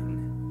shine.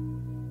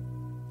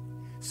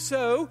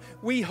 So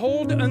we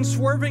hold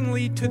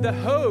unswervingly to the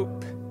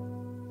hope,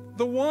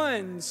 the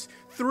ones,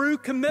 through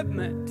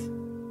commitment.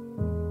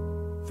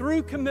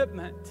 Through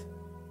commitment.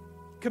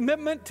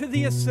 Commitment to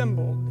the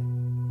assembled.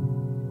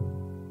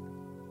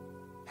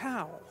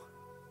 How?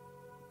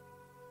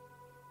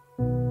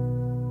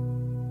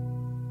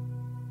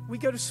 We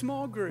go to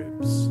small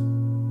groups.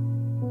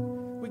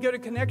 We go to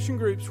connection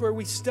groups where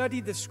we study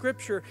the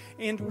Scripture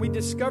and we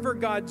discover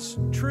God's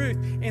truth,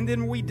 and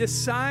then we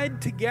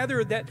decide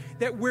together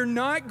that we're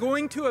not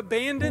going to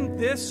abandon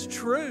this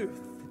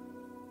truth.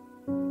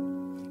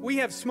 We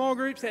have small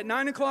groups at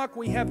 9 o'clock.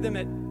 We have them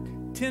at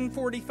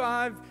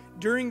 10:45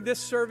 during this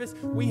service.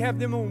 We have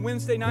them on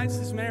Wednesday nights.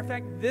 As a matter of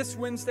fact, this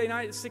Wednesday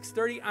night at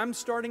 6:30, I'm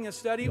starting a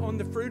study on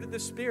the fruit of the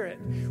Spirit.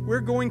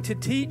 We're going to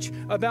teach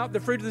about the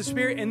fruit of the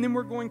Spirit, and then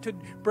we're going to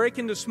break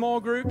into small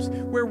groups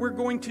where we're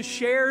going to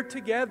share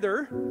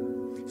together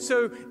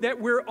so that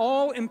we're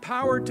all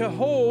empowered to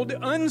hold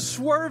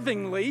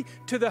unswervingly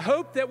to the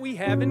hope that we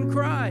have in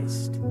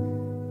Christ.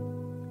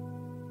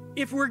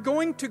 If we're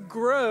going to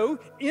grow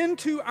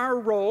into our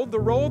role, the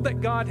role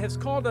that God has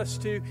called us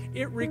to,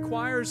 it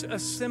requires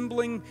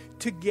assembling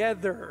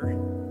together.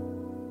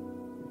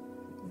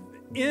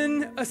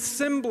 In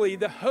assembly,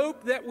 the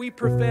hope that we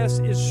profess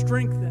is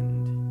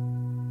strengthened.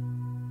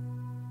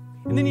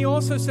 And then he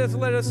also says,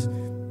 let us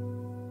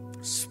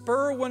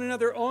spur one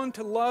another on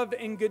to love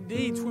and good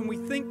deeds, when we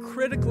think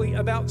critically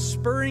about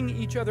spurring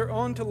each other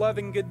on to love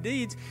and good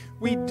deeds,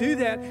 we do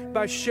that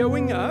by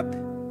showing up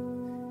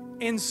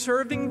and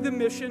serving the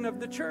mission of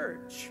the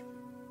church.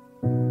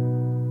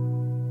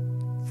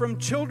 From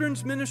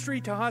children's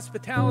ministry to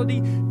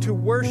hospitality to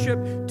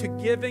worship to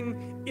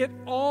giving, it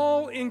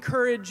all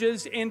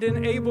encourages and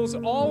enables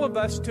all of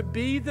us to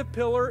be the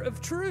pillar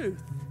of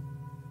truth.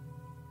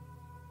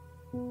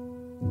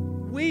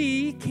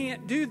 We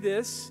can't do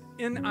this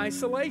in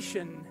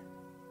isolation.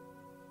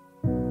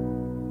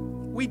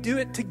 We do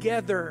it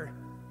together.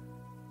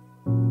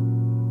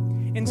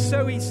 And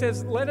so he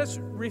says, let us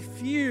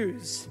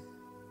refuse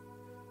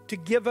to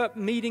give up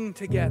meeting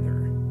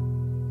together.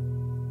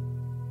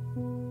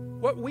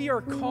 What we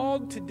are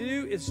called to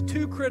do is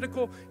too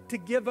critical to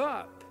give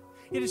up.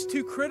 It is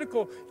too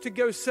critical to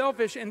go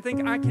selfish and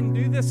think, I can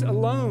do this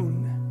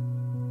alone.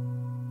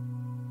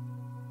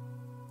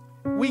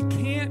 We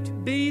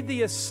can't be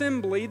the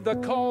assembly, the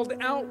called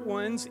out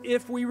ones,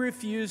 if we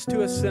refuse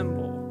to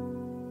assemble.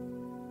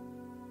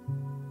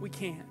 We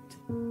can't.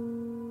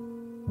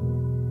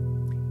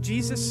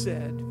 Jesus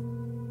said,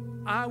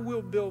 I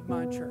will build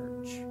my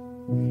church.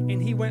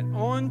 And he went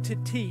on to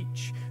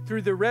teach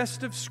through the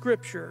rest of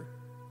Scripture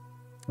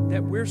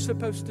that we're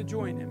supposed to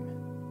join him.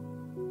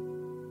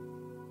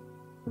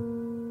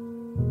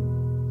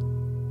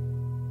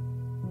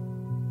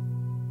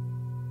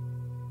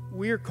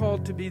 We are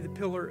called to be the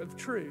pillar of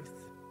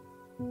truth.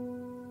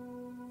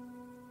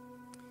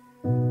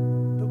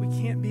 But we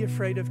can't be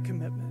afraid of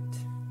commitment.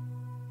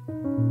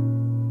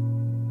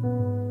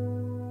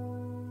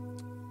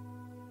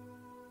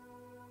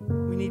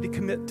 We need to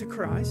commit to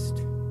Christ,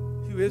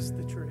 who is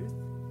the truth.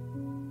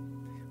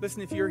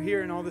 Listen, if you're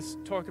here and all this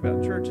talk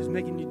about church is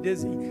making you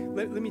dizzy,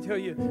 let me tell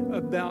you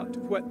about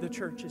what the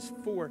church is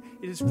for.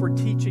 It is for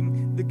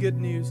teaching the good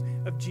news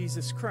of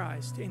Jesus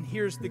Christ. And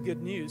here's the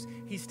good news.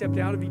 He stepped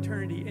out of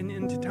eternity and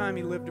into time.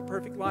 He lived a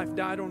perfect life,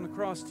 died on the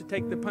cross to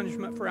take the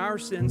punishment for our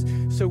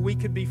sins so we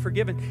could be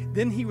forgiven.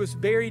 Then he was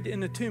buried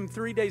in a tomb.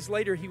 3 days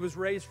later, he was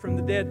raised from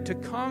the dead to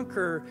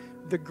conquer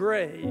the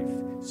grave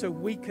so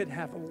we could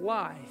have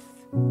life,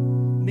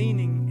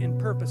 meaning and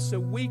purpose, so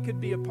we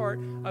could be a part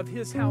of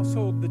his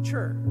household, the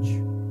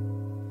church.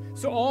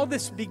 So all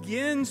this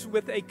begins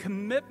with a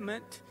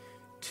commitment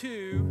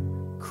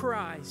to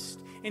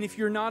Christ. And if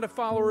you're not a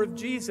follower of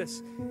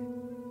Jesus,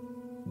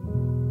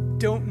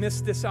 don't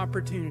miss this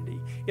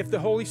opportunity. If the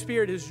Holy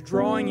Spirit is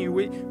drawing you,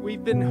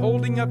 we've been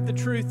holding up the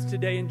truth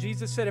today, and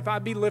Jesus said, if I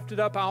be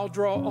lifted up, I'll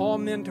draw all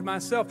men to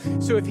myself.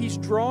 So if he's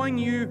drawing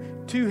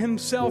you to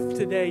himself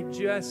today,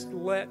 just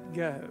let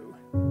go.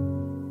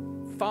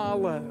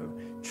 Follow.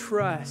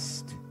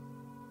 Trust.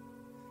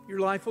 Your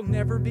life will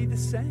never be the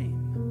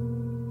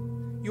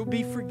same. You'll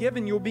be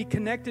forgiven. You'll be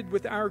connected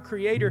with our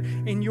Creator,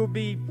 and you'll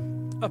be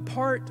a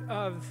part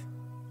of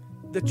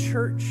the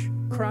church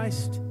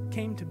Christ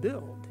came to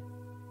build.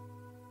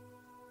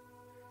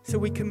 So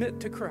we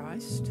commit to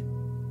Christ,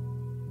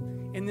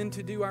 and then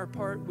to do our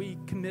part, we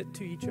commit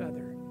to each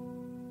other,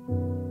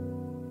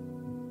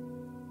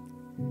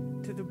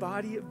 to the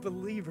body of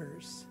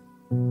believers.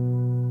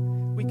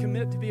 We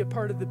commit to be a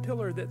part of the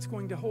pillar that's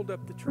going to hold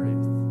up the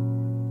truth.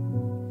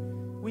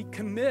 We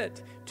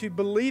commit to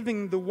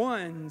believing the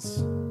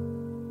ones.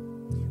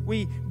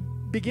 We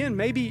begin,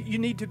 maybe you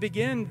need to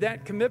begin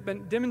that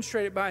commitment,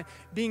 demonstrate it by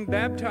being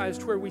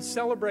baptized, where we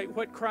celebrate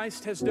what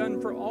Christ has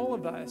done for all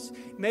of us.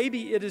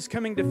 Maybe it is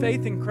coming to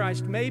faith in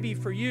Christ. Maybe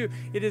for you,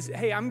 it is,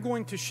 hey, I'm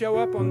going to show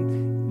up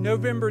on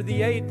November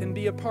the 8th and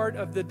be a part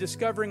of the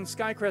Discovering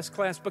Skycrest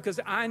class, because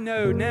I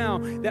know now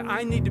that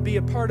I need to be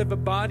a part of a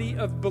body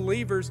of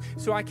believers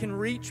so I can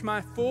reach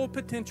my full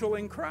potential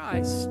in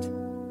Christ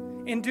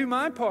and do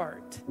my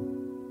part.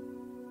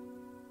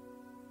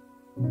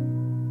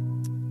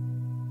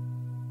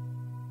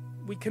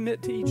 We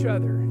commit to each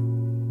other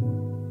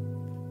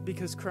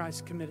because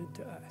Christ committed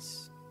to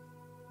us.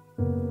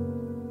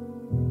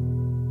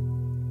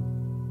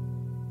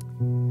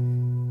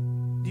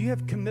 Do you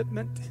have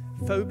commitment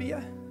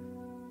phobia?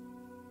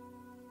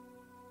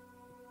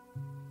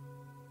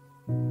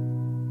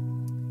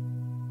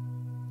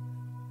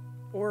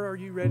 Or are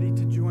you ready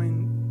to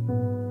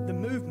join the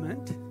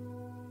movement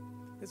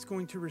that's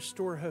going to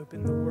restore hope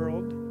in the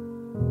world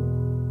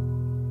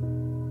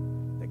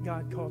that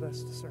God called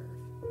us to serve?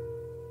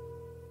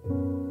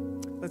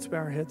 Let's bow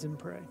our heads and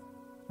pray.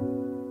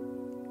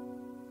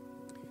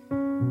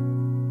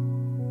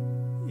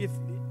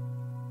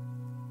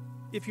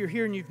 If you're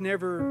here and you've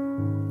never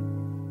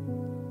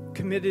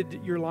committed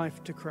your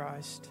life to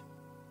Christ,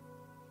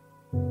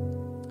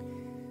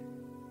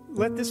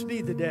 let this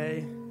be the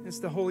day, as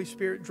the Holy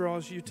Spirit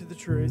draws you to the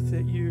truth,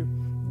 that you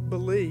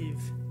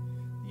believe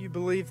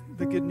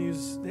the good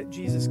news that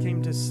Jesus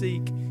came to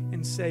seek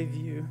and save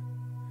you,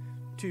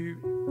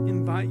 to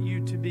invite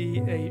you to be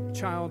a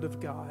child of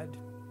God.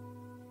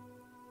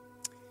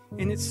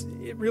 And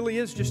it really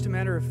is just a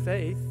matter of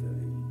faith.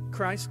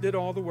 Christ did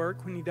all the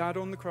work. When he died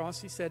on the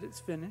cross, he said, it's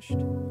finished.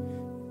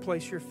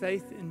 Place your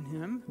faith in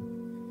him,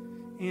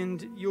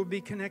 and you'll be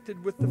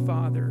connected with the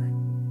Father.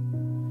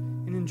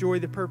 and enjoy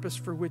the purpose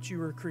for which you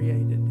were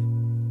created.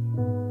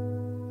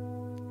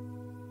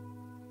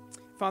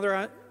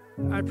 Father,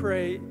 I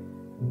pray if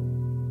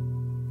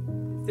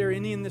there are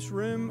any in this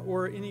room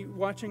or any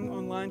watching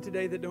online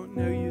today that don't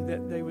know you,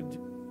 that they would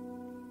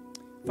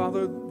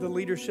follow the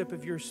leadership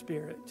of your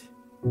Spirit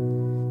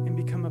and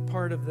become a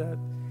part of the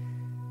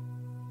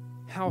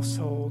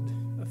household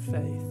of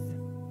faith.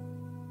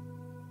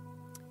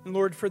 And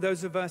Lord, for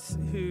those of us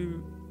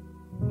who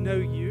know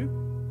you,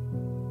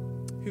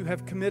 who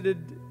have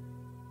committed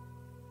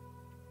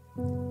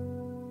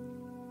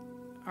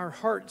our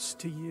hearts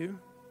to you,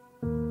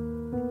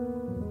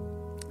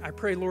 I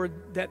pray,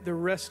 Lord, that the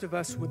rest of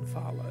us would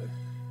follow,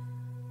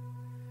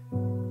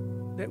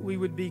 that we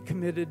would be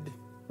committed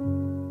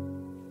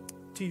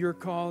to your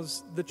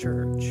cause, the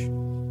church,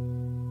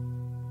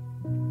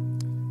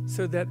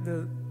 so that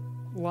the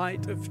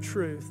light of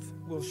truth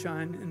will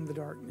shine in the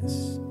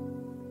darkness.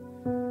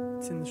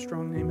 It's in the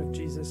strong name of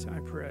Jesus I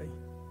pray.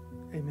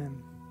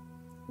 Amen.